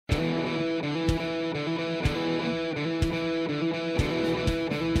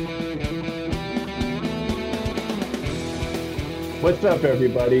What's up,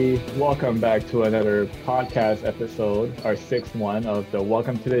 everybody? Welcome back to another podcast episode, our sixth one of the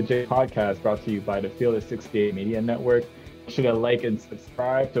Welcome to the J podcast, brought to you by the Field of 68 Media Network. Be sure to like and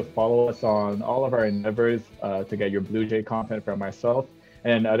subscribe to follow us on all of our endeavors to get your Blue Jay content from myself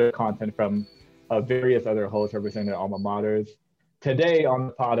and other content from various other hosts representing their alma maters. Today on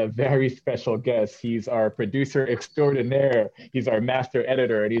the pod, a very special guest. He's our producer extraordinaire. He's our master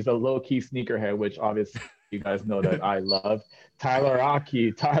editor, and he's a low-key sneakerhead, which obviously you guys know that I love. Tyler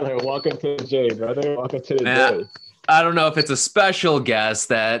Aki. Tyler, welcome to the J, brother. Welcome to the J. I don't know if it's a special guest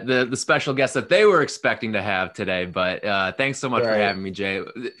that the special guest that they were expecting to have today, but thanks so much for having me, Jay.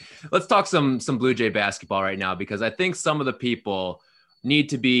 Let's talk some Blue Jay basketball right now, because I think some of the people need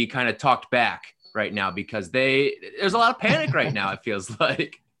to be kind of talked back right now because there's a lot of panic right now, it feels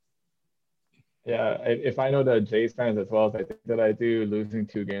like. Yeah, if I know the Jays fans as well as I think that I do, losing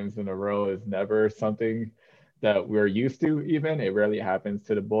 2 games in a row is never something that we're used to even. It rarely happens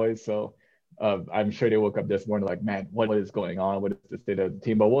to the boys. So I'm sure they woke up this morning like, man, what is going on? What is the state of the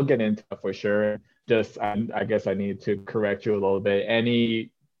team? But we'll get into it for sure. Just, I guess I need to correct you a little bit.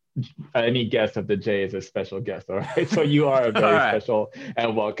 Any guest of the J is a special guest, all right? So you are a very special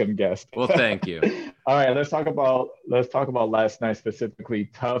and welcome guest. Well, thank you. All right, let's talk about last night specifically.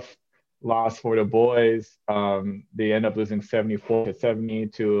 Tough loss for the boys. They end up losing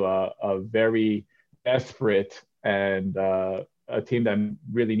 74-70 to a very desperate and a team that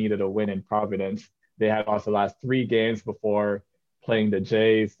really needed a win in Providence. They had lost the last 3 games before playing the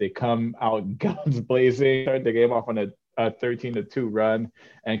Jays. They come out guns blazing, start the game off on a 13-2 run,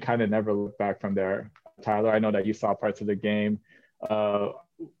 and kind of never look back from there. Tyler, I know that you saw parts of the game.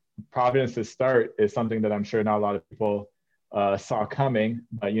 Providence to start is something that I'm sure not a lot of people saw coming,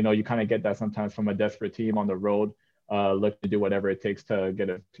 but you kind of get that sometimes from a desperate team on the road, look to do whatever it takes to get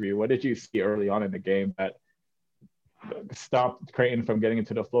a 3. What did you see early on in the game that stopped Creighton from getting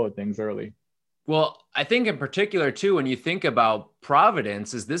into the flow of things early? Well, I think in particular, too, when you think about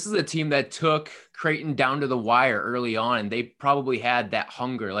Providence, this is a team that took Creighton down to the wire early on, and they probably had that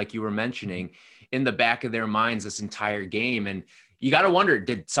hunger, like you were mentioning, in the back of their minds this entire game. And you got to wonder,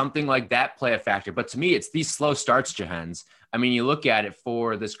 did something like that play a factor? But to me, it's these slow starts, Jahens. I mean, you look at it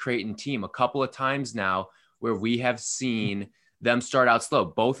for this Creighton team a couple of times now where we have seen them start out slow.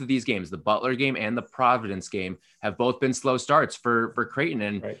 Both of these games, the Butler game and the Providence game, have both been slow starts for Creighton.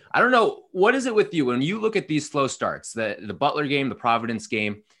 And right. I don't know, what is it with you when you look at these slow starts, the Butler game, the Providence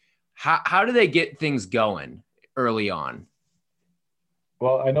game, how do they get things going early on?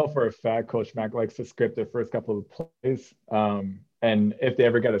 Well, I know for a fact Coach Mack likes to script the first couple of plays. And if they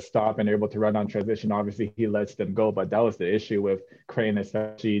ever get a stop and they're able to run on transition, obviously he lets them go. But that was the issue with Creighton,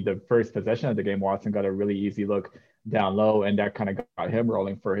 especially the first possession of the game. Watson got a really easy look down low, and that kind of got him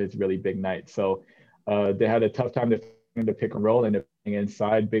rolling for his really big night. So they had a tough time defending the pick and roll and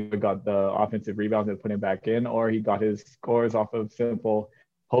inside. Big got the offensive rebounds and put him back in, or he got his scores off of simple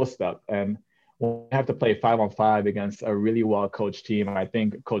post up. And we have to play 5-on-5 against a really well-coached team. I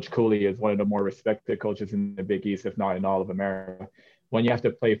think Coach Cooley is one of the more respected coaches in the Big East, if not in all of America. When you have to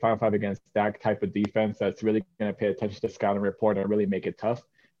play 5-on-5 against that type of defense, that's really going to pay attention to scouting report and really make it tough.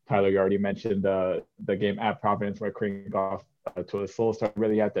 Tyler, you already mentioned the game at Providence where Creighton got off to a slow start,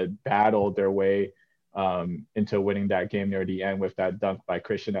 really had to battle their way into winning that game near the end with that dunk by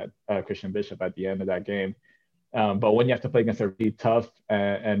Christian Bishop at the end of that game. But when you have to play against a really tough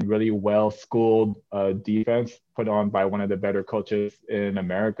and really well-schooled defense put on by one of the better coaches in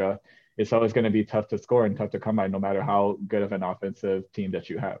America, it's always going to be tough to score and tough to come by no matter how good of an offensive team that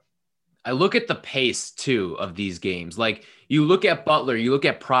you have. I look at the pace, too, of these games. Like, you look at Butler, you look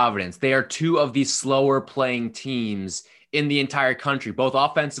at Providence. They are 2 of the slower playing teams in the entire country, both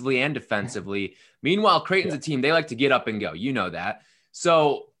offensively and defensively. Meanwhile, Creighton's a team, they like to get up and go. You know that.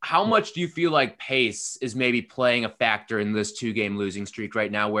 So how much do you feel like pace is maybe playing a factor in this 2-game losing streak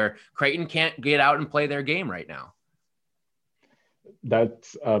right now where Creighton can't get out and play their game right now?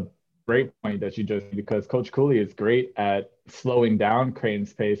 That's a great point that you just, because Coach Cooley is great at slowing down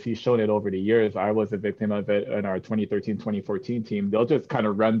Creighton's pace. He's shown it over the years. I was a victim of it in our 2013-2014 team. They'll just kind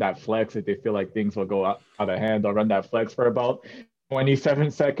of run that flex if they feel like things will go out of hand. They'll run that flex for about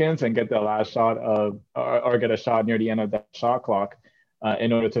 27 seconds and get the last shot or get a shot near the end of that shot clock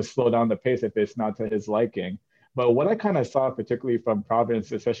in order to slow down the pace if it's not to his liking. But what I kind of saw, particularly from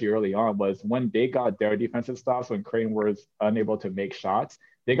Providence, especially early on, was when they got their defensive stops, when Creighton was unable to make shots,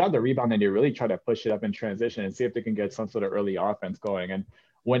 they got the rebound and they really tried to push it up in transition and see if they can get some sort of early offense going. And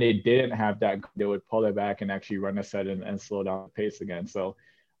when they didn't have that, they would pull it back and actually run a set and slow down the pace again. So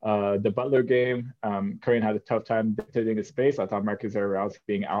the Butler game, Creighton had a tough time dictating his pace. I thought Marcus Arroyo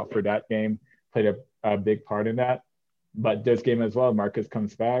being out for that game played a big part in that. But this game as well, Marcus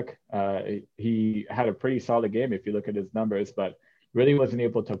comes back. He had a pretty solid game if you look at his numbers, but really wasn't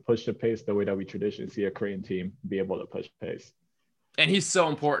able to push the pace the way that we traditionally see a Creighton team be able to push pace. And he's so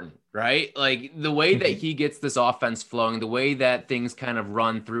important, right? Like the way that he gets this offense flowing, the way that things kind of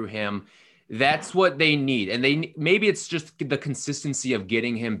run through him, that's what they need. And maybe it's just the consistency of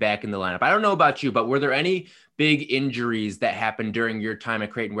getting him back in the lineup. I don't know about you, but were there any big injuries that happened during your time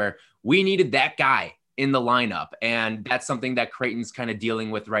at Creighton where we needed that guy in the lineup? And that's something that Creighton's kind of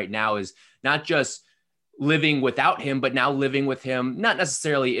dealing with right now, is not just living without him, but now living with him, not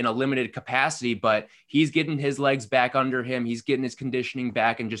necessarily in a limited capacity, but he's getting his legs back under him. He's getting his conditioning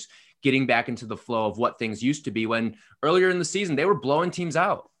back and just getting back into the flow of what things used to be, when earlier in the season, they were blowing teams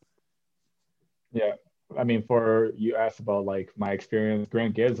out. Yeah. I mean, for you asked about like my experience,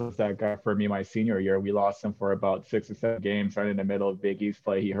 Grant Gibbs was that guy for me my senior year. We lost him for about 6 or 7 games right in the middle of Big East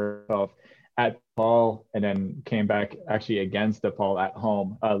play. He hurt himself at Paul and then came back actually against DePaul at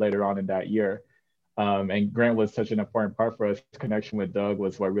home later on in that year. And Grant was such an important part for us. His connection with Doug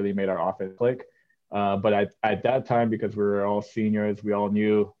was what really made our offense click. But at that time, because we were all seniors, we all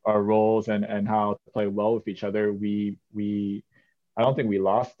knew our roles and how to play well with each other. I don't think we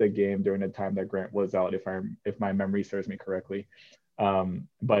lost the game during the time that Grant was out, if my memory serves me correctly.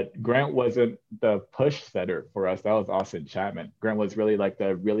 But Grant wasn't the push setter for us. That was Austin Chapman. Grant was really like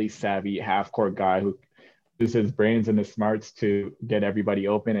the really savvy half-court guy who used his brains and his smarts to get everybody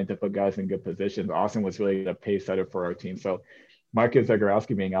open and to put guys in good positions. Austin was really the pace setter for our team. So Marcus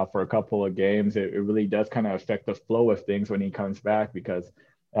Zegarowski being out for a couple of games, it really does kind of affect the flow of things when he comes back, because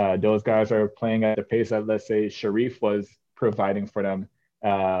those guys are playing at the pace that, let's say, Sharif was providing for them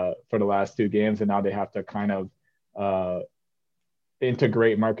for the last 2 games. And now they have to kind of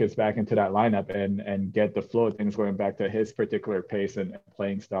integrate Marcus back into that lineup and get the flow of things going back to his particular pace and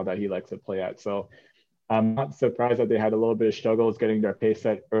playing style that he likes to play at. So I'm not surprised that they had a little bit of struggles getting their pace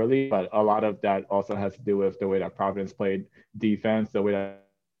set early, but a lot of that also has to do with the way that Providence played defense, the way that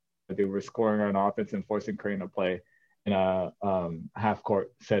they were scoring on offense and forcing Creighton to play in a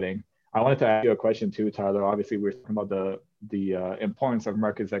half-court setting. I wanted to ask you a question too, Tyler. Obviously, we're talking about the importance of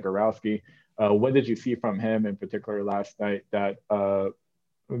Marcus Zegarowski. What did you see from him in particular last night that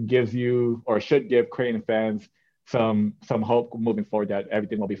gives you, or should give, Creighton fans some hope moving forward that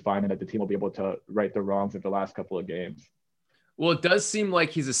everything will be fine and that the team will be able to right the wrongs of the last couple of games? Well, it does seem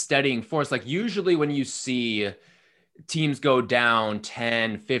like he's a steadying force. Like usually when you see teams go down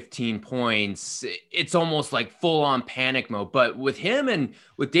 10, 15 points, it's almost like full on panic mode. But with him and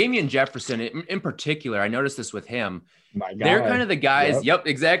with Damian Jefferson in particular, I noticed this with him. They're kind of the guys. Yep,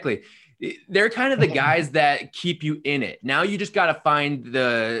 exactly. They're kind of the guys that keep you in it. Now you just got to find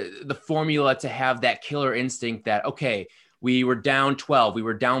the formula to have that killer instinct that, okay, we were down 12, we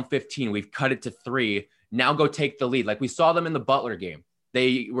were down 15, we've cut it to 3. Now go take the lead. Like we saw them in the Butler game.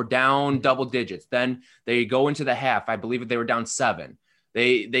 They were down double digits. Then they go into the half. I believe that they were down 7.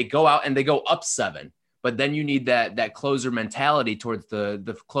 They go out and they go up 7. But then you need that closer mentality towards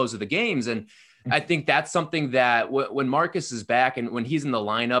the close of the games. And I think that's something that when Marcus is back and when he's in the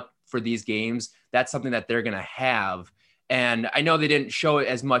lineup for these games, that's something that they're going to have. And I know they didn't show it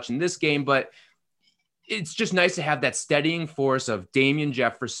as much in this game, but it's just nice to have that steadying force of Damian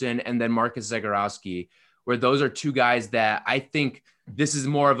Jefferson and then Marcus Zegarowski, where those are 2 guys that I think this is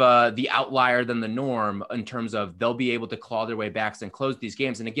more of the outlier than the norm in terms of they'll be able to claw their way back and close these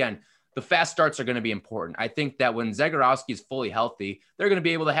games. And again, the fast starts are going to be important. I think that when Zegarowski is fully healthy, they're going to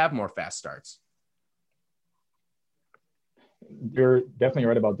be able to have more fast starts. You're definitely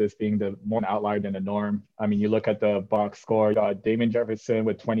right about this being the more outlier than the norm. I mean, you look at the box score, Damian Jefferson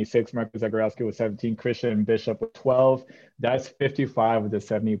with 26, Marcus Zegarowski with 17, Christian Bishop with 12. That's 55 of the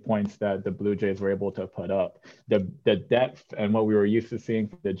 70 points that the Blue Jays were able to put up. The depth and what we were used to seeing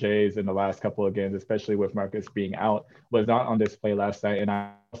from the Jays in the last couple of games, especially with Marcus being out, was not on display last night. And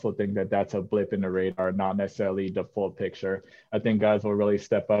I also think that that's a blip in the radar, not necessarily the full picture. I think guys will really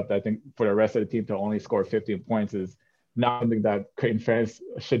step up. I think for the rest of the team to only score 15 points is not something that Creighton fans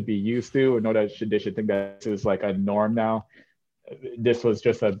should be used to, or know that they should think that this is like a norm now. This was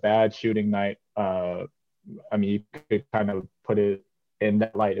just a bad shooting night. I mean, you could kind of put it in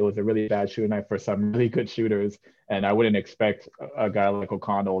that light. It was a really bad shooting night for some really good shooters, and I wouldn't expect a guy like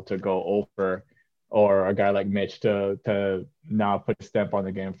O'Connell to go over, or a guy like Mitch to now put a stamp on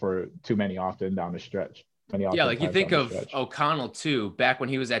the game for too many often down the stretch. Yeah, like you think of O'Connell too, back when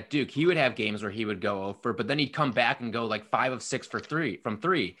he was at Duke, he would have games where he would go over, but then he'd come back and go like 5 of 6 from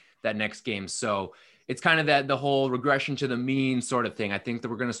 3 that next game. So it's kind of the whole regression to the mean sort of thing. I think that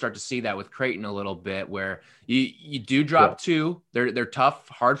we're going to start to see that with Creighton a little bit, where you do drop 2. They're tough,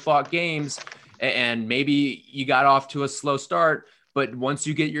 hard fought games. And maybe you got off to a slow start, but once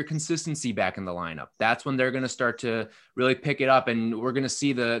you get your consistency back in the lineup, that's when they're going to start to really pick it up. And we're going to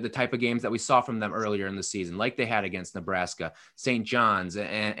see the type of games that we saw from them earlier in the season, like they had against Nebraska, St. John's,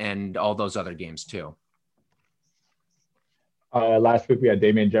 and all those other games too. Last week we had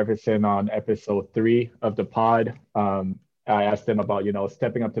Damian Jefferson on episode 3 of the pod. I asked him about,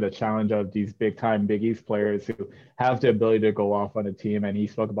 stepping up to the challenge of these big time Big East players who have the ability to go off on a team. And he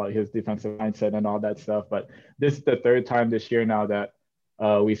spoke about his defensive mindset and all that stuff. But this is the third time this year now that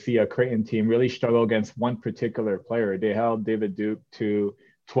we see a Creighton team really struggle against one particular player. They held David Duke to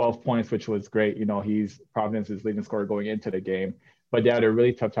 12 points, which was great. He's Providence's leading scorer going into the game. But they had a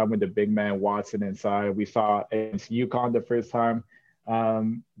really tough time with the big man Watson inside. We saw against UConn the first time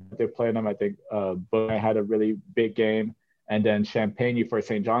they played them. I think Book had a really big game. And then Champagne for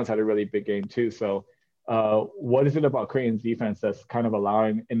St. John's had a really big game too. So what is it about Creighton's defense that's kind of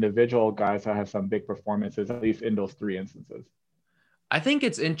allowing individual guys to have some big performances, at least in those 3 instances? I think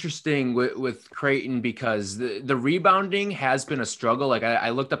it's interesting with Creighton because the rebounding has been a struggle. Like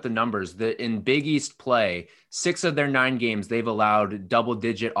I looked up the numbers that in Big East play, 6 of their 9 games, they've allowed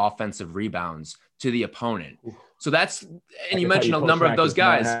double-digit offensive rebounds to the opponent. So that's, and you mentioned a number of those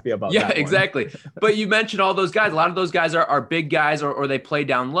guys. Yeah, exactly. But you mentioned all those guys. A lot of those guys are big guys or they play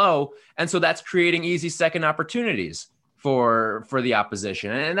down low. And so that's creating easy second opportunities for the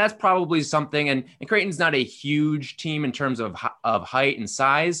opposition. And that's probably something, and Creighton's not a huge team in terms of height and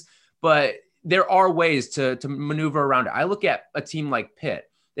size, but there are ways to maneuver around it. I look at a team like Pitt.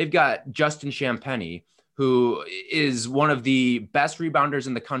 They've got Justin Champagnie, who is one of the best rebounders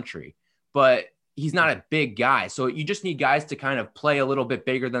in the country, but he's not a big guy. So you just need guys to kind of play a little bit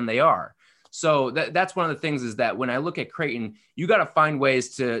bigger than they are. So that's one of the things is that when I look at Creighton, you got to find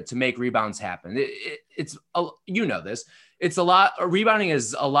ways to make rebounds happen. It's this. It's a lot. Rebounding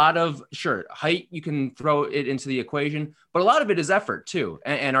is a lot of, sure, height, you can throw it into the equation, but a lot of it is effort too.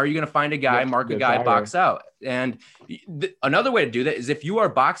 And are you going to find a guy, mark a guy, box out? And another way to do that is if you are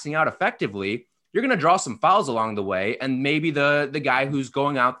boxing out effectively, you're going to draw some fouls along the way. And maybe the guy who's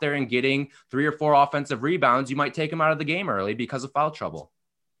going out there and getting 3 or 4 offensive rebounds, you might take him out of the game early because of foul trouble.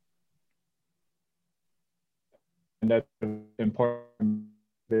 And that's important.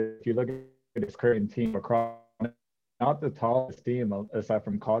 If you look at this Creighton team across, not the tallest team aside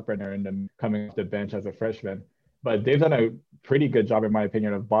from Kalkbrenner and them coming off the bench as a freshman, but they've done a pretty good job, in my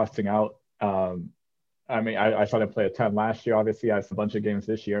opinion, of boxing out. I saw them play a ton last year. Obviously, I have a bunch of games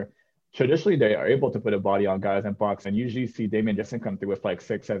this year. Traditionally, they are able to put a body on guys and box, and usually see Damian Jefferson come through with like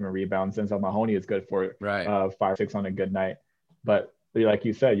 6, 7 rebounds. Denzel Mahoney is good for 5, 6 on a good night. But like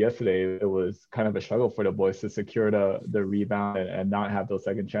you said yesterday, it was kind of a struggle for the boys to secure the rebound and not have those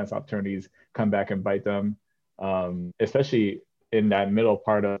second chance opportunities come back and bite them, especially in that middle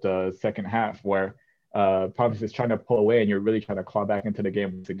part of the second half where Providence is trying to pull away and you're really trying to claw back into the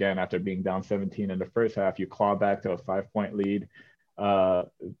game once again. After being down 17 in the first half, you claw back to a 5-point lead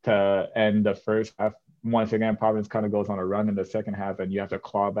to end the first half. Once again, Providence kind of goes on a run in the second half and you have to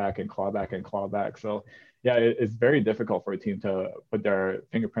claw back and claw back and claw back. So yeah, it's very difficult for a team to put their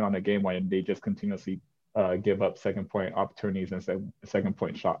fingerprint on the game when they just continuously give up second point opportunities and second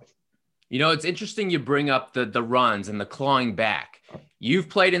point shots. It's interesting you bring up the runs and the clawing back. You've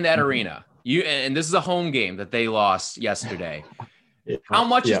played in that arena. And this is a home game that they lost yesterday. How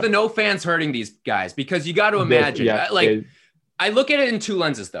much is the no fans hurting these guys? Because you got to imagine, I look at it in 2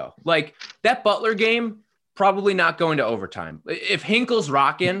 lenses though. Like that Butler game, probably not going to overtime. If Hinkle's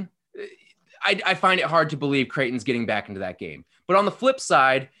rocking, I find it hard to believe Creighton's getting back into that game. But on the flip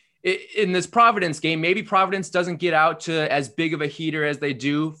side, in this Providence game, maybe Providence doesn't get out to as big of a heater as they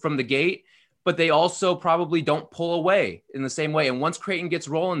do from the gate, but they also probably don't pull away in the same way. And once Creighton gets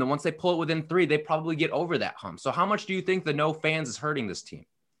rolling, then once they pull it within 3, they probably get over that hump. So how much do you think the no fans is hurting this team?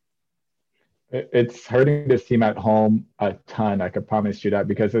 It's hurting this team at home a ton. I can promise you that,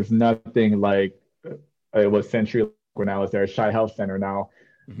 because there's nothing like it was Century when I was there, Shai Health Center now.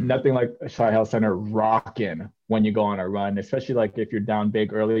 Mm-hmm. Nothing like Shai Health Center rocking when you go on a run, especially like if you're down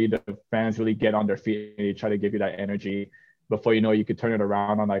big early, the fans really get on their feet and they try to give you that energy. Before you know, you could turn it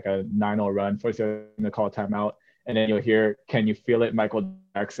around on like a 9-0 run. First, you're going to call a timeout. And then you'll hear, "Can you feel it?" Michael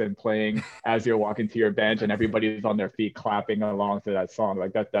Jackson playing as you're walking to your bench, and everybody's on their feet clapping along to that song.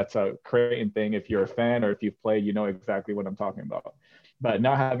 Like that's a Creighton thing. If you're a fan or if you've played, you know exactly what I'm talking about. But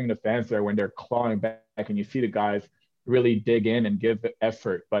not having the fans there when they're clawing back and you see the guys really dig in and give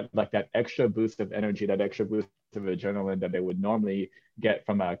effort, but like that extra boost of energy, that extra boost of adrenaline that they would normally get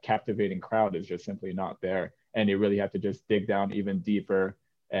from a captivating crowd is just simply not there. And you really have to just dig down even deeper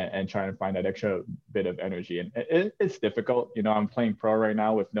and try and find that extra bit of energy. And it's difficult. I'm playing pro right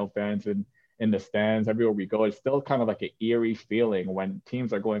now with no fans in in the stands, everywhere we go. It's still kind of like an eerie feeling when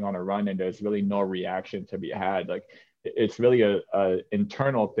teams are going on a run and there's really no reaction to be had. Like it's really a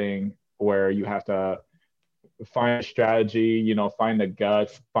internal thing where you have to find a strategy, find the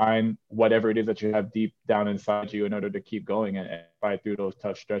guts, find whatever it is that you have deep down inside you in order to keep going and fight through those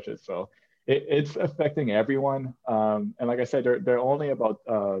tough stretches. So it's affecting everyone. And like I said, they're only about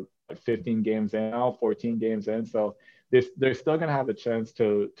 15 games in now, 14 games in. So they're still going to have a chance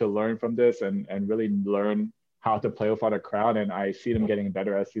to learn from this and really learn how to play without a crowd. And I see them getting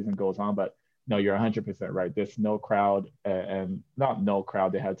better as season goes on. But no, you're 100% right. There's no crowd, and not no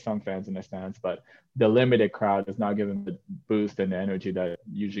crowd. They had some fans in the stands, but the limited crowd is not giving the boost and the energy that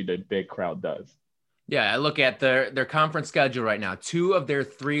usually the big crowd does. Yeah, I look at their conference schedule right now. 2 of their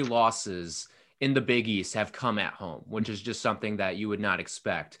 3 losses in the Big East have come at home, which is just something that you would not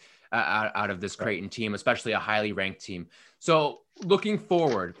expect out of this Creighton team, especially a highly ranked team. So looking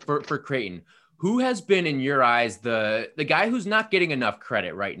forward for Creighton, who has been in your eyes the guy who's not getting enough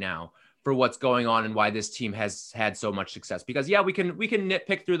credit right now for what's going on and why this team has had so much success? Because yeah, we can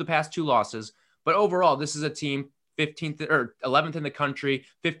nitpick through the past 2 losses, but overall, this is a team 15th or 11th in the country,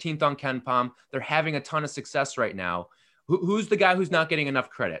 15th on KenPom. They're having a ton of success right now. Who's the guy who's not getting enough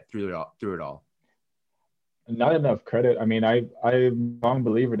credit through it all? Not enough credit. I mean, I'm a strong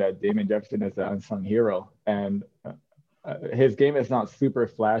believer that Damon Jefferson is the unsung hero, and his game is not super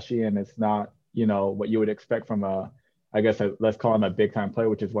flashy, and it's not, what you would expect from let's call him a big time player,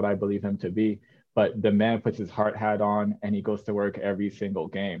 which is what I believe him to be. But the man puts his hard hat on and he goes to work every single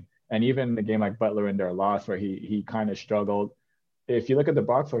game. And even the game like Butler in their loss, where he kind of struggled, if you look at the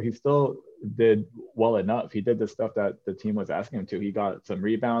box score, he still did well enough. He did the stuff that the team was asking him to. He got some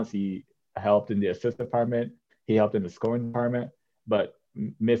rebounds. He helped in the assist department. He helped in the scoring department. But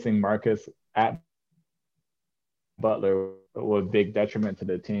missing Marcus at Butler was a big detriment to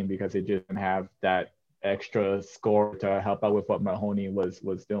the team because it just didn't have that extra score to help out with what Mahoney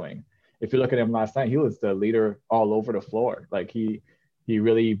was doing. If you look at him last night, he was the leader all over the floor. Like he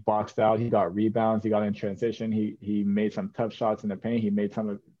really boxed out. He got rebounds. He got in transition. He made some tough shots in the paint. He made some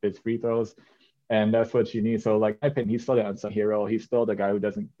of his free throws, and that's what you need. So, like, in my opinion, he's still the unsung hero. He's still the guy who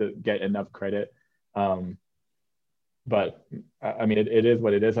doesn't get enough credit. But I mean, it is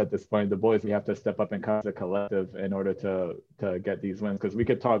what it is at this point. The boys, we have to step up and come as a collective in order to get these wins. Because we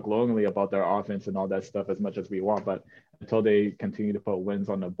could talk glowingly about their offense and all that stuff as much as we want, but until they continue to put wins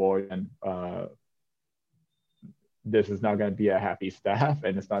on the board, and this is not going to be a happy staff,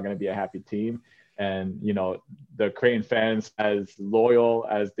 and it's not going to be a happy team. And, the Creighton fans, as loyal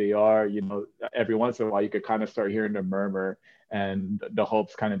as they are, every once in a while you could kind of start hearing the murmur and the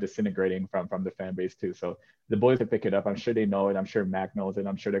hopes kind of disintegrating from the fan base too. So the boys will pick it up. I'm sure they know it. I'm sure Mac knows it.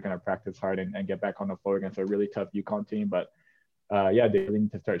 I'm sure they're going to practice hard and get back on the floor against a really tough UConn team. But yeah, they really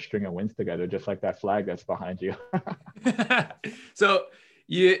need to start stringing wins together, just like that flag that's behind you. So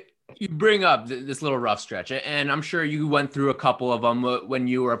you bring up this little rough stretch, and I'm sure you went through a couple of them when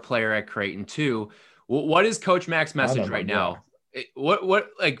you were a player at Creighton too. What is Coach Mac's message right now? What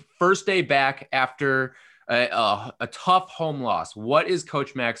like first day back after a tough home loss? What is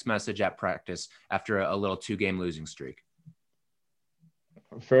Coach Mac's message at practice after a little 2-game losing streak?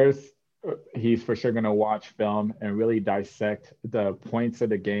 First, he's for sure going to watch film and really dissect the points of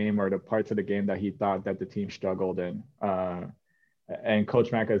the game or the parts of the game that he thought that the team struggled in. And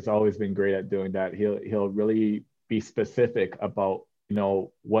Coach Mac has always been great at doing that. He'll really be specific about,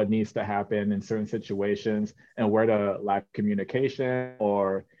 what needs to happen in certain situations and where to lack communication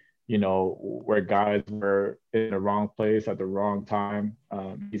or, where guys were in the wrong place at the wrong time.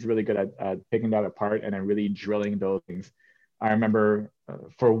 He's really good at picking that apart and then really drilling those things. I remember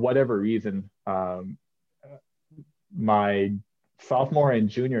for whatever reason, my sophomore and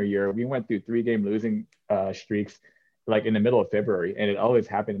junior year, we went through 3-game losing streaks like in the middle of February, and it always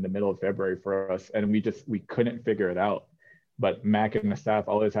happened in the middle of February for us, and we couldn't figure it out. But Mac and the staff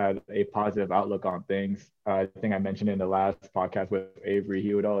always had a positive outlook on things. I think I mentioned in the last podcast with Avery,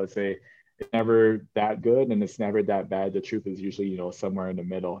 he would always say, it's never that good and it's never that bad. The truth is usually, somewhere in the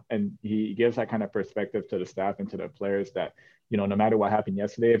middle. And he gives that kind of perspective to the staff and to the players that, no matter what happened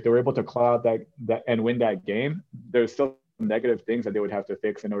yesterday, if they were able to claw out that and win that game, there's still negative things that they would have to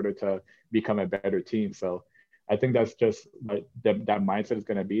fix in order to become a better team. So I think that's just what that mindset is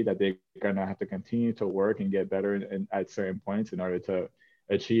going to be, that they're going to have to continue to work and get better at certain points in order to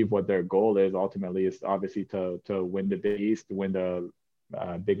achieve what their goal is. Ultimately, is obviously to win the Big East, to win the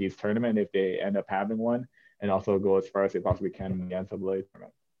Big East tournament if they end up having one, and also go as far as they possibly can in the NCAA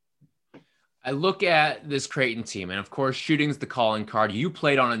tournament. I look at this Creighton team, and of course, shooting's the calling card. You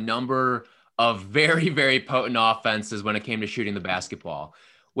played on a number of very, very potent offenses when it came to shooting the basketball.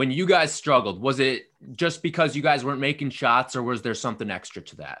 when you guys struggled, was it just because you guys weren't making shots, or was there something extra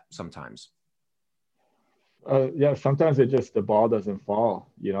to that sometimes? Yeah, sometimes it just the ball doesn't fall.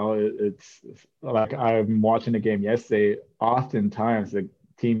 It's like I'm watching the game yesterday. Oftentimes the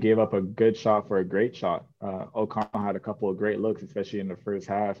team gave up a good shot for a great shot. O'Connell had a couple of great looks, especially in the first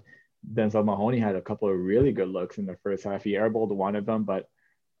half. Denzel Mahoney had a couple of really good looks in the first half. He airballed one of them, but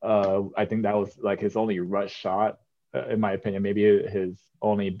I think that was like his only rush shot, in my opinion, maybe his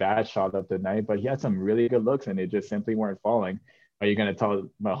only bad shot of the night. But he had some really good looks, and they just simply weren't falling. Are you going to tell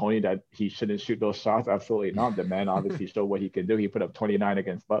Mahoney that he shouldn't shoot those shots? Absolutely not. The man obviously showed what he can do. He put up 29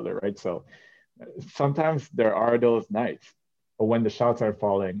 against Butler, right? So sometimes there are those nights, but when the shots are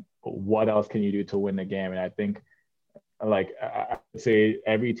falling, what else can you do to win the game? And I think, like, I would say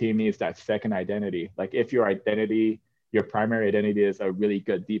every team needs that second identity. Like, if your primary identity is a really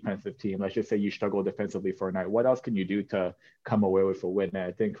good defensive team, let's just say you struggle defensively for a night, what else can you do to come away with a win? And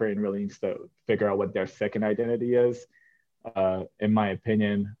I think Creighton really needs to figure out what their second identity is. In my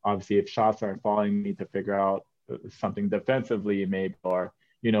opinion, obviously, if shots aren't falling, you need to figure out something defensively, maybe, or,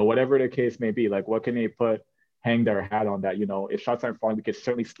 whatever the case may be. Like, what can they hang their hat on that? If shots aren't falling, we could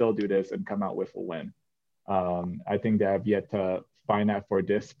certainly still do this and come out with a win. I think they have yet to find that for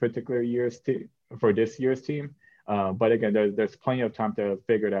this year's team. But again, there's plenty of time to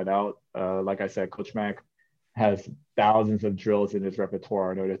figure that out. Like I said, Coach Mack has thousands of drills in his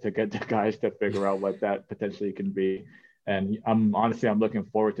repertoire in order to get the guys to figure out what that potentially can be. And I'm looking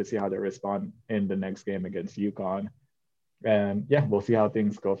forward to see how they respond in the next game against UConn. And yeah, we'll see how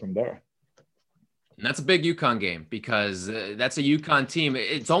things go from there. And that's a big UConn game because that's a UConn team.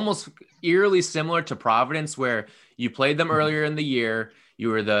 It's almost eerily similar to Providence, where you played them earlier in the year. You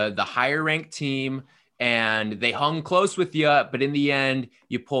were the higher ranked team, and they hung close with you, but in the end,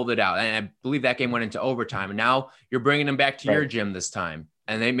 you pulled it out. And I believe that game went into overtime. And now you're bringing them back to your gym this time,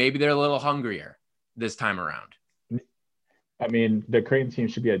 and maybe they're a little hungrier this time around. I mean, the Creighton team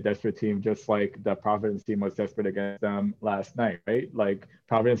should be a desperate team, just like the Providence team was desperate against them last night, right? Like,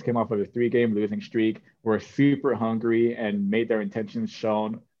 Providence came off of a 3-game losing streak, were super hungry, and made their intentions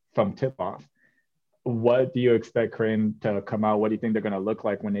shown from tip-off. What do you expect Creighton to come out? What do you think they're going to look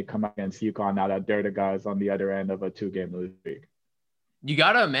like when they come out against UConn now that they're the guys on the other end of a 2-game losing streak? You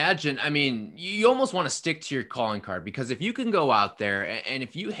got to imagine, I mean, you almost want to stick to your calling card, because if you can go out there and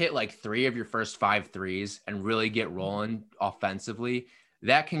if you hit like 3 of your first 5 threes and really get rolling offensively,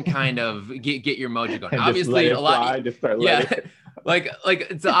 that can kind of get your mojo going. Obviously a lot. Like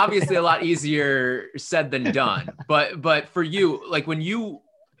it's obviously a lot easier said than done. But for you, like when you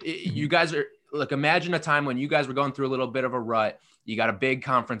guys are like, imagine a time when you guys were going through a little bit of a rut, you got a big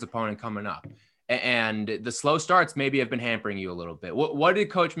conference opponent coming up, and the slow starts maybe have been hampering you a little bit. What did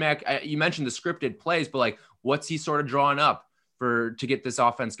Coach Mack, you mentioned the scripted plays, but like, what's he sort of drawing up to get this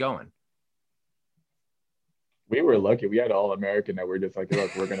offense going? We were lucky. We had All-American that we're just like,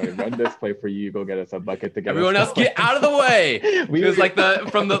 look, we're going to run this play for you. Go get us a bucket to get everyone else get out of the way. It was like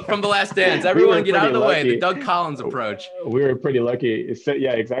from the Last Dance. Everyone get out of the way. The Doug Collins approach. We were pretty lucky.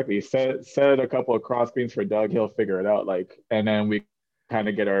 Yeah, exactly. Set a couple of cross screens for Doug. He'll figure it out. And then we kind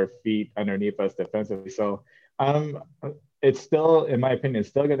of get our feet underneath us defensively. So it's still, in my opinion, it's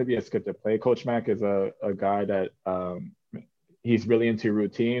still going to be a scripted play. Coach Mack is a guy that he's really into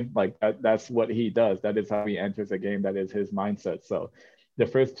routine. Like that's what he does. That is how he enters a game. That is his mindset. So the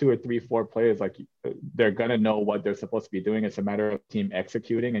first 2 or 3, 4 players, like, they're going to know what they're supposed to be doing. It's a matter of team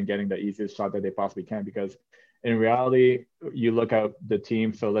executing and getting the easiest shot that they possibly can, because in reality, you look at the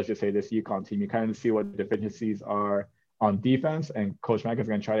team. So let's just say this UConn team, you kind of see what the deficiencies are on defense, and Coach Mack is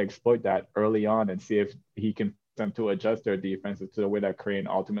going to try to exploit that early on and see if he can get them to adjust their defense to the way that Creighton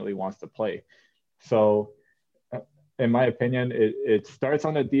ultimately wants to play. So in my opinion, it starts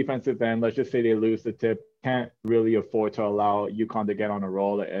on the defensive end. Let's just say they lose the tip. Can't really afford to allow UConn to get on a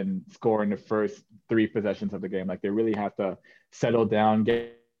roll and score in the first 3 possessions of the game. Like, they really have to settle down,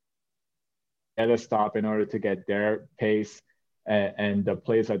 get a stop in order to get their pace and the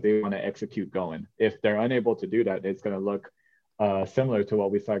plays that they want to execute going. If they're unable to do that, it's going to look similar to what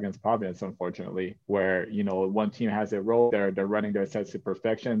we saw against Providence, unfortunately, where, one team has a roll, they're running their sets to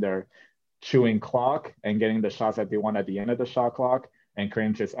perfection, they're chewing clock and getting the shots that they want at the end of the shot clock, and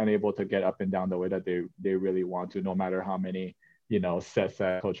Creighton's just unable to get up and down the way that they really want to, no matter how many sets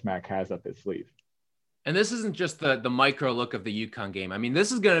that Coach Mack has up his sleeve. And this isn't just the micro look of the UConn game. I mean,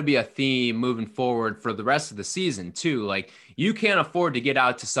 this is going to be a theme moving forward for the rest of the season too. Like, you can't afford to get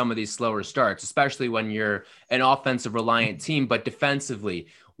out to some of these slower starts, especially when you're an offensive reliant team. But defensively,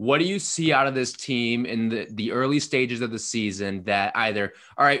 what do you see out of this team in the early stages of the season that either,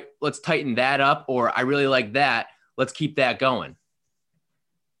 all right, let's tighten that up, or I really like that, let's keep that going?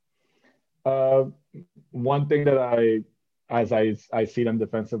 Uh, one thing that I see them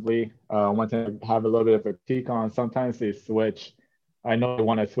defensively, one thing I have a little bit of a critique on, sometimes they switch. I know they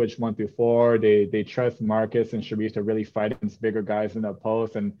want to switch 1 through 4. They trust Marcus and Sharice to really fight against bigger guys in the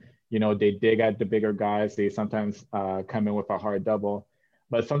post, and they dig at the bigger guys. They sometimes come in with a hard double,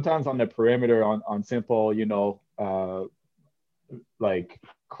 but sometimes on the perimeter on simple, like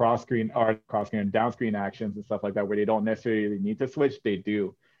cross screen and down screen actions and stuff like that, where they don't necessarily need to switch, they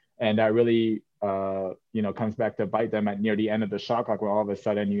do. And that really, comes back to bite them at near the end of the shot clock, where all of a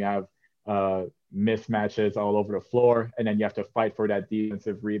sudden you have mismatches all over the floor. And then you have to fight for that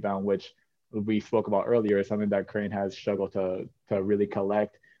defensive rebound, which we spoke about earlier, is something that Crane has struggled to really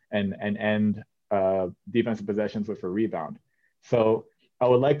collect and end defensive possessions with a rebound. So I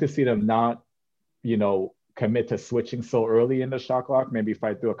would like to see them not, commit to switching so early in the shot clock, maybe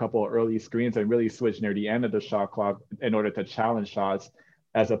fight through a couple of early screens and really switch near the end of the shot clock in order to challenge shots,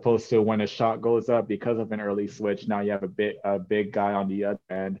 as opposed to when a shot goes up because of an early switch. Now you have a big guy on the other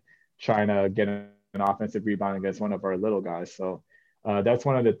end trying to get an offensive rebound against one of our little guys. So that's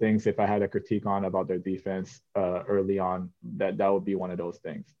one of the things, if I had a critique on about their defense early on, that would be one of those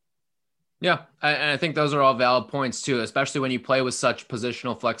things. Yeah, and I think those are all valid points too, especially when you play with such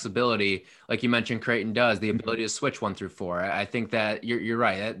positional flexibility, like you mentioned, Creighton does, the ability to switch 1 through 4. I think that you're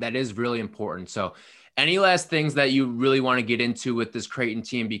right. That is really important. So any last things that you really want to get into with this Creighton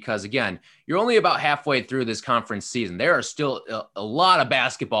team? Because again, you're only about halfway through this conference season. There are still a lot of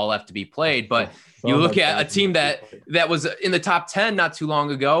basketball left to be played, but you look at a team that was in the top 10 not too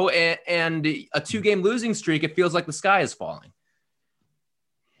long ago, and a 2-game losing streak, it feels like the sky is falling.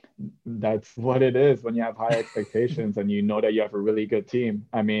 That's what it is when you have high expectations and you know that you have a really good team.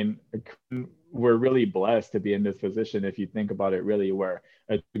 I mean, we're really blessed to be in this position. If you think about it, really, where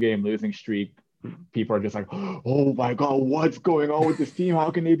a 2-game losing streak, people are just like, oh my God, what's going on with this team? How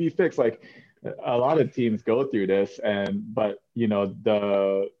can they be fixed? Like, a lot of teams go through this, but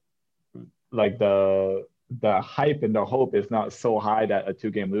the hype and the hope is not so high that a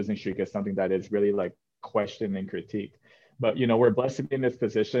 2-game losing streak is something that is really like questioned and critiqued. But we're blessed to be in this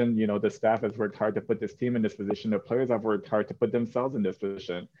position. The staff has worked hard to put this team in this position. The players have worked hard to put themselves in this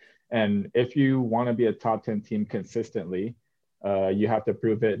position. And if you want to be a top 10 team consistently, you have to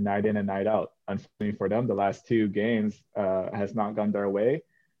prove it night in and night out. Unfortunately for them, the last 2 games has not gone their way.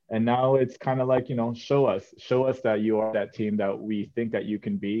 And now it's kind of like, show us that you are that team that we think that you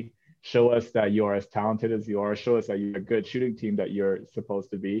can be. Show us that you are as talented as you are. Show us that you're a good shooting team that you're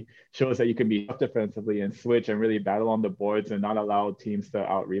supposed to be. Show us that you can be tough defensively and switch and really battle on the boards and not allow teams to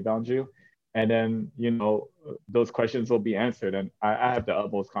out-rebound you. And then, those questions will be answered. And I have the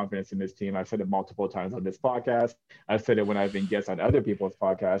utmost confidence in this team. I've said it multiple times on this podcast. I've said it when I've been guests on other people's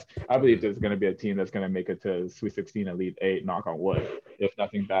podcasts. I believe there's going to be a team that's going to make it to Sweet 16, Elite 8, knock on wood, if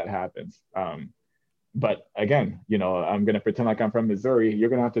nothing bad happens. But again, I'm going to pretend like I'm from Missouri. You're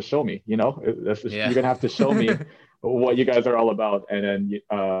going to have to show me, you're going to have to show me what you guys are all about. And then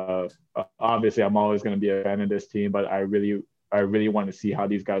obviously I'm always going to be a fan of this team, but I really want to see how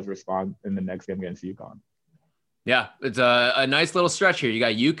these guys respond in the next game against UConn. Yeah, it's a nice little stretch here. You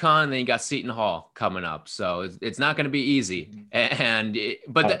got UConn, and then you got Seton Hall coming up. So it's not going to be easy.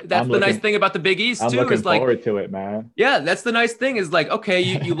 But that's the nice thing about the Big East, too. I'm looking forward to it, man. Yeah, that's the nice thing is like, okay,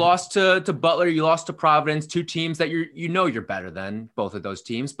 you lost to Butler, you lost to Providence, 2 teams that you're better than both of those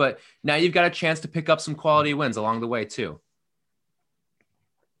teams. But now you've got a chance to pick up some quality wins along the way, too.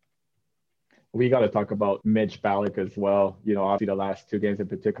 We got to talk about Mitch Ballock as well. Obviously the last 2 games in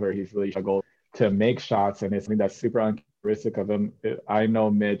particular, he's really struggled to make shots, and it's something that's super uncharacteristic of him. I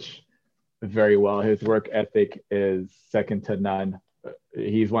know Mitch very well. His work ethic is second to none.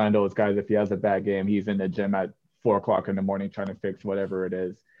 He's one of those guys, if he has a bad game, he's in the gym at 4:00 in the morning trying to fix whatever it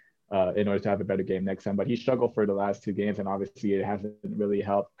is in order to have a better game next time. But he struggled for the last 2 games, and obviously it hasn't really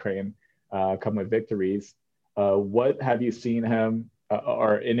helped Creighton come with victories. What have you seen him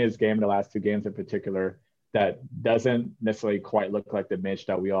or in his game in the last 2 games in particular that doesn't necessarily quite look like the Mitch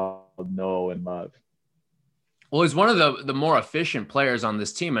that we all know and love? Well, he's one of the more efficient players on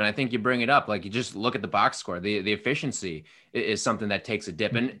this team. And I think you bring it up, like you just look at the box score, the efficiency is something that takes a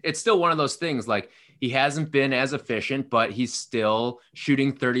dip. And it's still one of those things, like he hasn't been as efficient, but he's still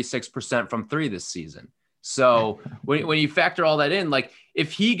shooting 36% from 3 this season. So when you factor all that in, like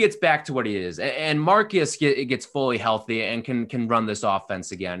if he gets back to what he is and Marcus gets fully healthy and can run this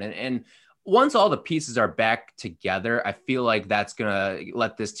offense again, and once all the pieces are back together, I feel like that's going to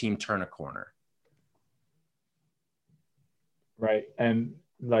let this team turn a corner. Right. And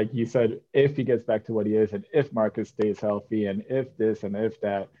like you said, if he gets back to what he is, and if Marcus stays healthy, and if this and if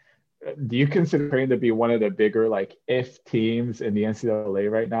that, do you consider Creighton to be one of the bigger like if teams in the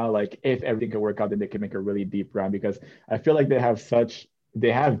NCAA right now? Like if everything could work out, then they can make a really deep run because I feel like they have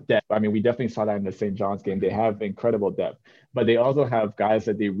depth. I mean, we definitely saw that in the St. John's game. They have incredible depth, but they also have guys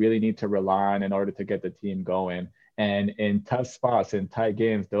that they really need to rely on in order to get the team going. And in tough spots, in tight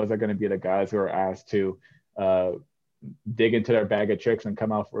games, those are going to be the guys who are asked to uh, dig into their bag of tricks and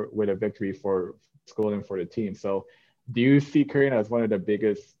come out with a victory for school and for the team. So do you see Korean as one of the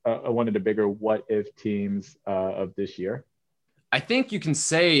bigger what if teams of this year? I think you can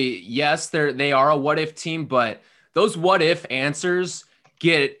say yes, they are a what if team, but those what if answers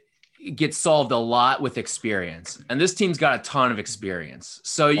get solved a lot with experience. And this team's got a ton of experience.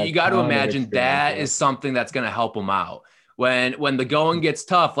 So you got to imagine that is something that's going to help them out. When the going gets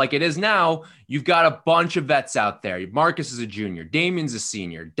tough, like it is now, you've got a bunch of vets out there. Marcus is a junior, Damien's a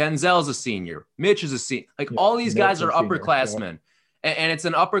senior, Denzel's a senior, Mitch is a senior. Like all these guys are upperclassmen, and it's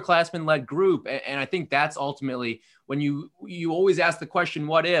an upperclassman led group. And I think that's ultimately when you always ask the question,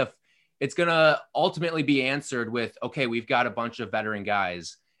 what if? It's going to ultimately be answered with, okay, we've got a bunch of veteran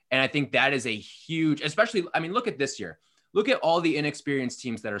guys. And I think that is a huge, especially, I mean, look at this year. Look at all the inexperienced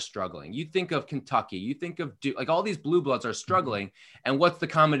teams that are struggling. You think of Kentucky, you think of Duke, like all these blue bloods are struggling. And what's the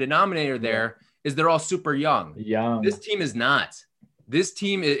common denominator there is they're all super young. This team is not. This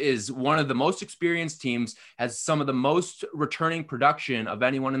team is one of the most experienced teams, has some of the most returning production of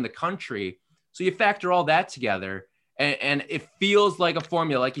anyone in the country. So you factor all that together and it feels like a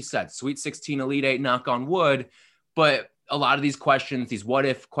formula, like you said, Sweet 16, Elite 8, knock on wood. But a lot of these questions, these what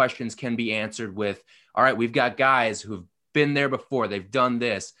if questions can be answered with, all right, we've got guys who've been there before, they've done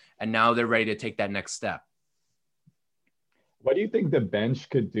this, and now they're ready to take that next step. What do you think the bench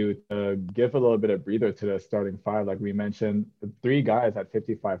could do to give a little bit of breather to the starting five? Like we mentioned, 3 guys at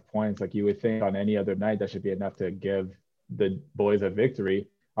 55 points. Like you would think on any other night, that should be enough to give the boys a victory.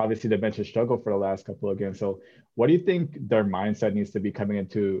 Obviously, the bench has struggled for the last couple of games. So what do you think their mindset needs to be coming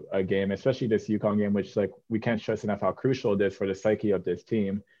into a game, especially this UConn game, which like we can't stress enough how crucial it is for the psyche of this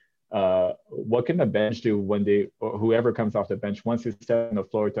team? What can the bench do when or whoever comes off the bench wants to step on the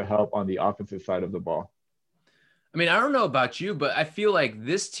floor to help on the offensive side of the ball? I mean, I don't know about you, but I feel like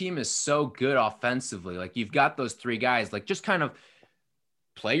this team is so good offensively. Like you've got those 3 guys, like just kind of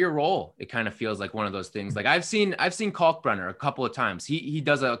play your role. It kind of feels like one of those things. Like I've seen Kalkbrenner a couple of times. He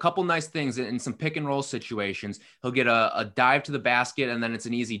does a couple nice things in some pick and roll situations. He'll get a dive to the basket and then it's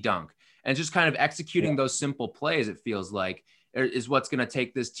an easy dunk. And just kind of executing those simple plays, it feels like, is what's going to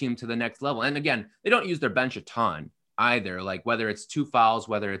take this team to the next level. And again, they don't use their bench a ton either, like whether it's 2 fouls,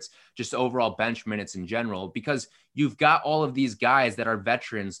 whether it's just overall bench minutes in general, because you've got all of these guys that are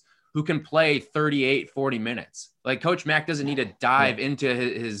veterans who can play 38, 40 minutes. Like Coach Mack doesn't need to dive into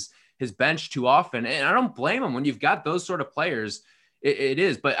his bench too often. And I don't blame him when you've got those sort of players. It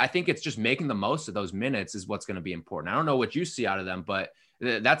is, but I think it's just making the most of those minutes is what's going to be important. I don't know what you see out of them, but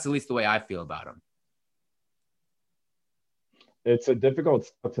that's at least the way I feel about them. It's a difficult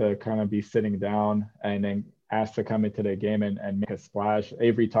spot to kind of be sitting down and then asked to come into the game and make a splash.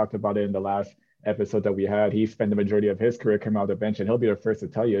 Avery talked about it in the last episode that we had. He spent the majority of his career coming out of the bench, and he'll be the first to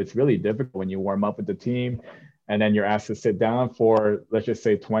tell you it's really difficult when you warm up with the team and then you're asked to sit down for, let's just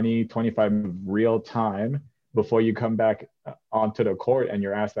say 20, 25 minutes of real time before you come back onto the court and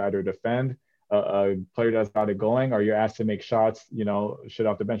you're asked to either defend a player that's got it going or you're asked to make shots, shit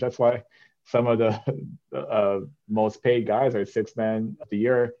off the bench. That's why some of the most paid guys are 6-man of the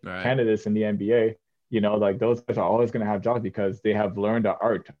year candidates in the NBA. Like those guys are always going to have jobs because they have learned the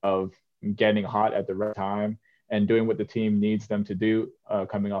art of getting hot at the right time and doing what the team needs them to do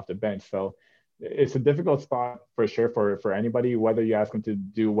coming off the bench. So it's a difficult spot for sure for anybody, whether you ask them to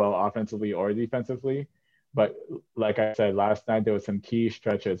do well offensively or defensively. But like I said, last night, there was some key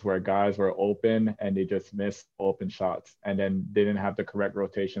stretches where guys were open and they just missed open shots. And then they didn't have the correct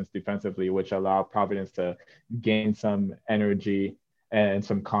rotations defensively, which allowed Providence to gain some energy and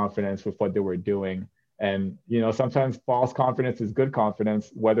some confidence with what they were doing. And, sometimes false confidence is good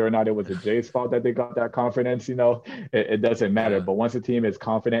confidence, whether or not it was a Jay's fault that they got that confidence, it doesn't matter. But once a team is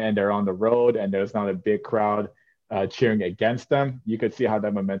confident and they're on the road and there's not a big crowd cheering against them, you could see how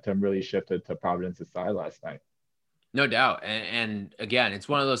that momentum really shifted to Providence's side last night. No doubt. And again, it's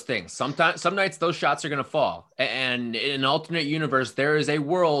one of those things. Some nights those shots are going to fall. And in an alternate universe, there is a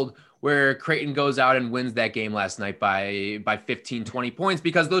world where Creighton goes out and wins that game last night by 15, 20 points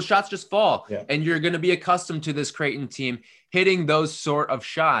because those shots just fall. Yeah. And you're going to be accustomed to this Creighton team hitting those sort of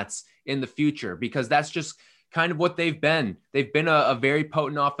shots in the future because that's just kind of what they've been. They've been a very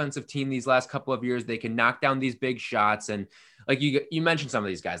potent offensive team these last couple of years. They can knock down these big shots. And like you mentioned some of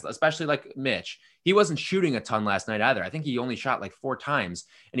these guys, especially like Mitch. He wasn't shooting a ton last night either. I think he only shot like 4 times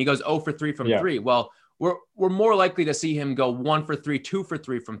and he goes 0 for 3 from 3. Well, we're more likely to see him go 1 for 3, 2 for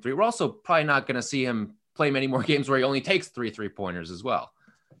 3 from 3. We're also probably not going to see him play many more games where he only takes 3 3-pointers as well.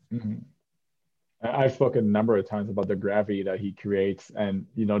 Mm-hmm. I've spoken a number of times about the gravity that he creates. And,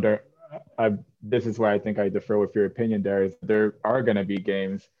 this is where I think I differ with your opinion there, is there are going to be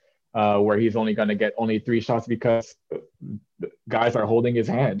games where he's only going to get only 3 shots because guys are holding his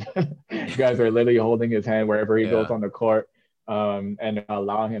hand. Guys are literally holding his hand wherever he goes on the court, and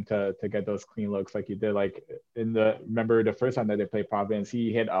allowing him to get those clean looks like he did. Like remember the first time that they played Providence,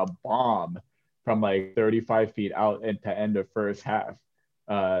 he hit a bomb from like 35 feet out into end of first half.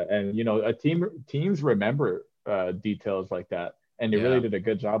 And teams remember details like that, and they really did a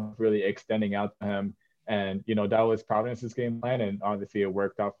good job of really extending out to him. And that was Providence's game plan, and obviously it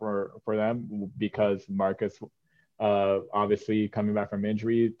worked out for them because Marcus, obviously coming back from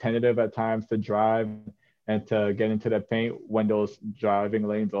injury, tentative at times to drive and to get into the paint when those driving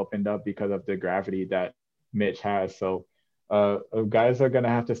lanes opened up because of the gravity that Mitch has. So guys are going to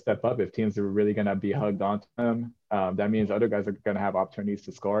have to step up if teams are really going to be hugged onto them. That means other guys are going to have opportunities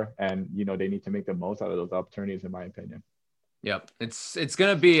to score, and they need to make the most out of those opportunities, in my opinion. Yep. It's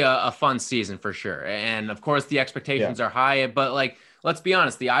going to be a fun season for sure. And of course the expectations are high, but like, let's be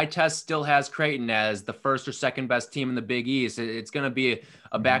honest, the eye test still has Creighton as the first or second best team in the Big East. It's going to be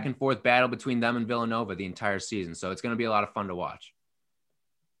a back and forth battle between them and Villanova the entire season. So it's going to be a lot of fun to watch.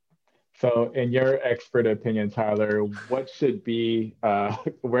 So in your expert opinion, Tyler, what should be,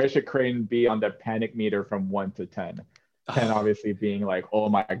 where should Creighton be on the panic meter from 1 to 10? 10 obviously being like, oh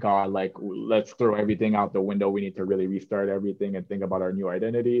my God, like let's throw everything out the window. We need to really restart everything and think about our new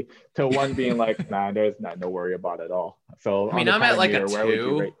identity. To 1 being like, nah, there's no worry about it all. So I mean, I'm at like a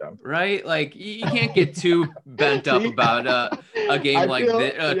 2, right? Like you can't get too bent up about a game like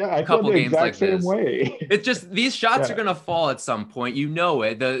this, a couple games like this. It's just these shots are gonna fall at some point.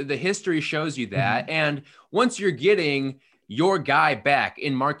 The history shows you that, and once you're getting your guy back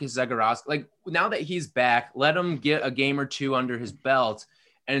in Marcus Zegarowski, like now that he's back, let him get a game or 2 under his belt.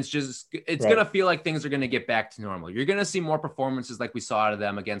 And it's going to feel like things are going to get back to normal. You're going to see more performances like we saw out of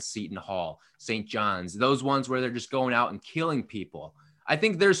them against Seton Hall, St. John's, those ones where they're just going out and killing people. I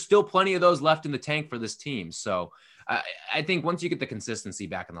think there's still plenty of those left in the tank for this team. So I think once you get the consistency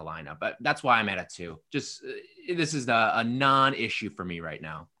back in the lineup, but that's why I'm at a 2. Just this is a non-issue for me right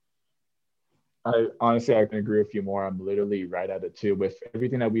now. I can agree with you more. I'm literally right at a 2 with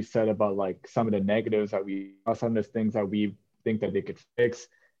everything that we said about like some of the negatives that some of the things that we think that they could fix,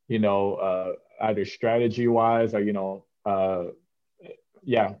 either strategy wise or,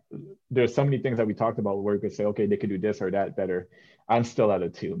 there's so many things that we talked about where we could say, okay, they could do this or that better. I'm still at a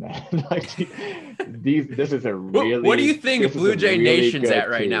 2, man. Like this is a really. What do you think Blue Jay Nation's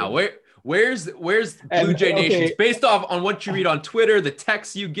at right now? Where's Blue Jay Nation's based off on what you read on Twitter, the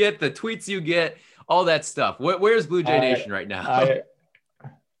texts you get, the tweets you get, all that stuff? Where's Blue Jay Nation right now?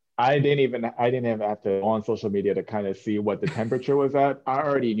 I didn't even have to go on social media to kind of see what the temperature was at. I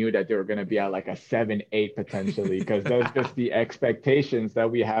already knew that they were going to be at like a 7-8 potentially, because that's just the expectations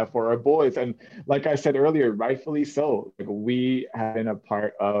that we have for our boys. And like I said earlier, rightfully so. Like, we have been a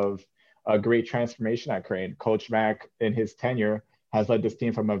part of a great transformation at Creighton. Coach Mack in his tenure has led this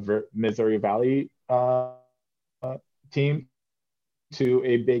team from a Missouri Valley team to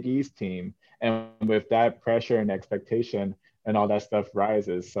a Big East team. And with that pressure and expectation and all that stuff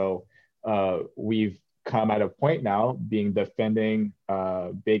rises. So we've come at a point now being defending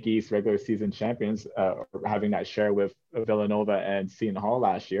Big East regular season champions, having that share with Villanova and Seton Hall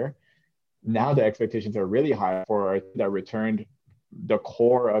last year. Now the expectations are really high for that returned the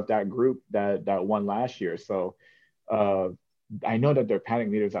core of that group that won last year. So I know that their panic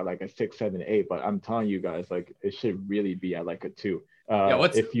meters are like a 6, 7, 8, but I'm telling you guys, like it should really be at like a 2.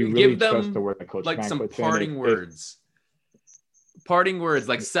 If you really trust the work that Coach like Mack some parting words. Parting words,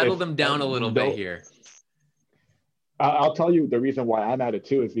 like settle them down a little bit here. I'll tell you the reason why I'm at it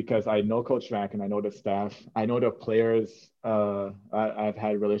 2 is because I know Coach Mack and I know the staff. I know the players. I've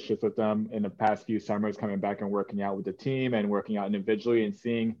had relationships with them in the past few summers, coming back and working out with the team and working out individually and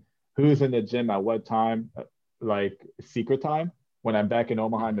seeing who's in the gym at what time, like secret time. When I'm back in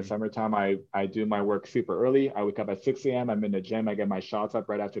Omaha in the summertime, I do my work super early. I wake up at 6 a.m. I'm in the gym. I get my shots up.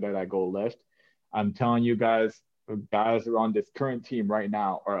 Right after that, I go lift. I'm telling you guys who are on this current team right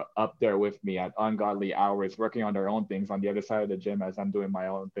now are up there with me at ungodly hours, working on their own things on the other side of the gym as I'm doing my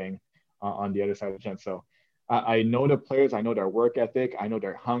own thing on the other side of the gym. So I know the players, I know their work ethic, I know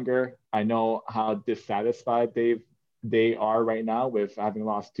their hunger, I know how dissatisfied they are right now with having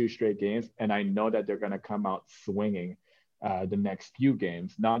lost 2 straight games, and I know that they're going to come out swinging the next few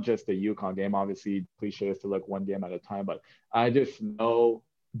games, not just the UConn game. Obviously, cliche is to look one game at a time, but I just know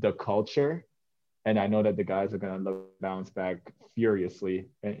the culture, and I know that the guys are going to bounce back furiously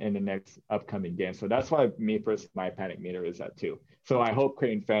in the next upcoming game. So that's why me personally, my panic meter is at 2. So I hope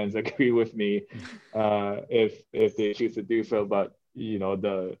Creighton fans agree with me if they choose to do so. But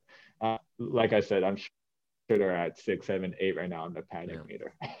like I said, I'm sure they're at 6, 7, 8 right now on the panic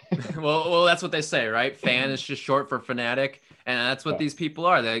meter. well, that's what they say, right? Fan is just short for fanatic, and that's what these people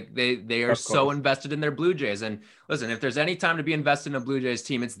are. They are so invested in their Blue Jays. And listen, if there's any time to be invested in a Blue Jays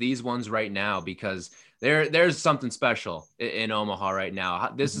team, it's these ones right now, because there's something special in Omaha right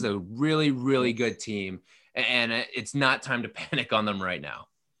now. This is a really, really good team, and it's not time to panic on them right now.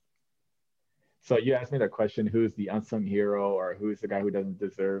 So you asked me the question, who's the unsung hero, or who's the guy who doesn't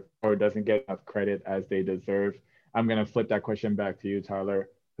deserve or doesn't get enough credit as they deserve? I'm going to flip that question back to you, Tyler.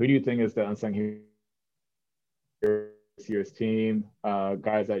 Who do you think is the unsung hero this year's team?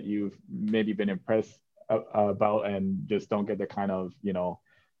 Guys that you've maybe been impressed about and just don't get the kind of,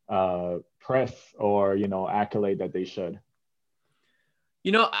 press or, accolade that they should?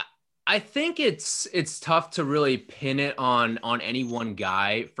 I think it's tough to really pin it on any one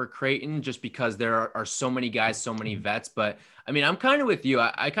guy for Creighton, just because there are so many guys, so many vets. But I mean, I'm kind of with you.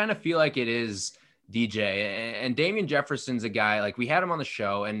 I kind of feel like it is DJ, and Damian Jefferson's a guy, like, we had him on the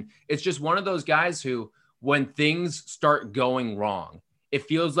show, and it's just one of those guys who, when things start going wrong, it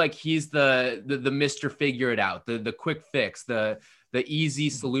feels like he's the Mr. Figure It Out, the quick fix, the easy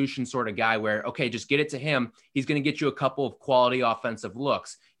solution sort of guy where, okay, just get it to him. He's going to get you a couple of quality offensive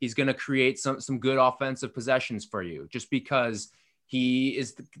looks. He's going to create some good offensive possessions for you, just because he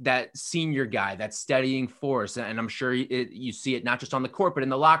is that senior guy, that steadying force. And I'm sure you see it not just on the court, but in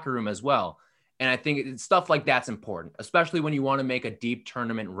the locker room as well. And I think stuff like that's important, especially when you want to make a deep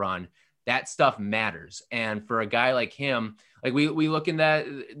tournament run. That stuff matters. And for a guy like him, like we look in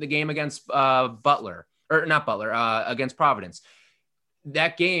the game against against Providence.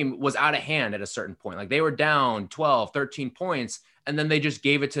 That game was out of hand at a certain point. Like, they were down 12, 13 points, and then they just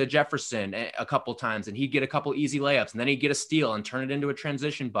gave it to Jefferson a couple times, and he'd get a couple easy layups, and then he'd get a steal and turn it into a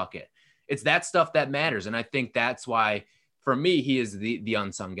transition bucket. It's that stuff that matters. And I think that's why, for me, he is the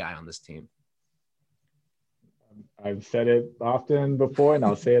unsung guy on this team. I've said it often before, and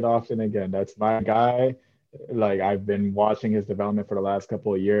I'll say it often again. That's my guy. Like, I've been watching his development for the last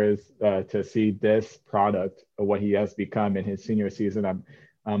couple of years. To see this product of what he has become in his senior season,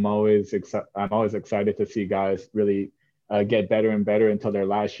 I'm always excited to see guys really get better and better until their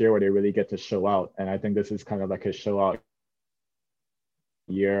last year, where they really get to show out. And I think this is kind of like his show out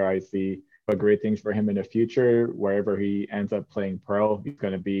year. I see great things for him in the future. Wherever he ends up playing pro, he's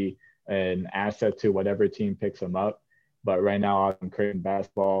going to be an asset to whatever team picks him up. But right now, I'm Creighton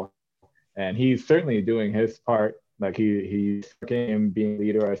basketball, and he's certainly doing his part. Like, he's being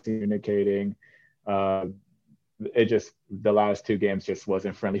leader, communicating. It just, the last 2 games just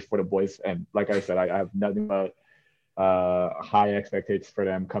wasn't friendly for the boys. And like I said, I have nothing but high expectations for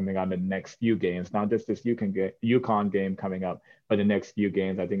them coming on the next few games, not just this UConn game coming up, but the next few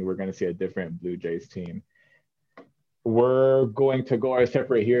games. I think we're going to see a different Blue Jays team. We're going to go our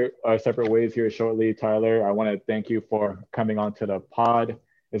separate ways here shortly. Tyler, I want to thank you for coming onto the pod.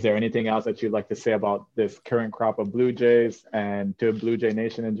 Is there anything else that you'd like to say about this current crop of Blue Jays and to Blue Jay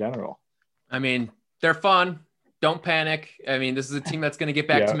Nation in general? I mean, they're fun. Don't panic. I mean, this is a team that's going to get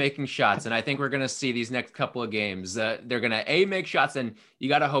back to making shots. And I think we're going to see these next couple of games. They're going to make shots, and you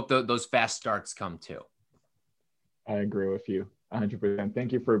got to hope those fast starts come too. I agree with you 100%.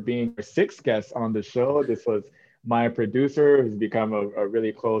 Thank you for being our 6th guest on the show. This was my producer, who's become a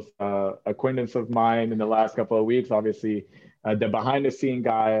really close acquaintance of mine in the last couple of weeks. Obviously, the behind-the-scene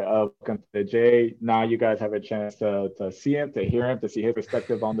guy of Welcome to the J. Now you guys have a chance to see him, to hear him, to see his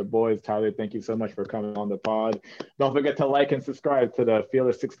perspective on the boys. Tyler, thank you so much for coming on the pod. Don't forget to like and subscribe to the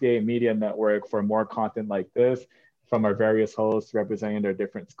Fielder 68 Media Network for more content like this from our various hosts representing their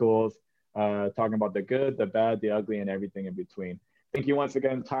different schools, talking about the good, the bad, the ugly, and everything in between. Thank you once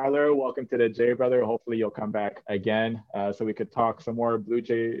again, Tyler. Welcome to the J Brother. Hopefully you'll come back again so we could talk some more Blue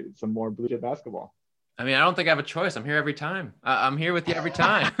Jay basketball. I mean, I don't think I have a choice. I'm here every time. I'm here with you every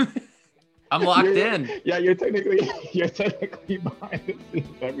time. I'm locked in. Yeah, you're technically behind the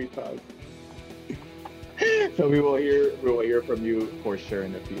scenes every time. So we will hear from you for sure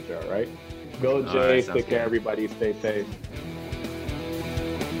in the future. All right. Go Jay. Take care, everybody. Stay safe.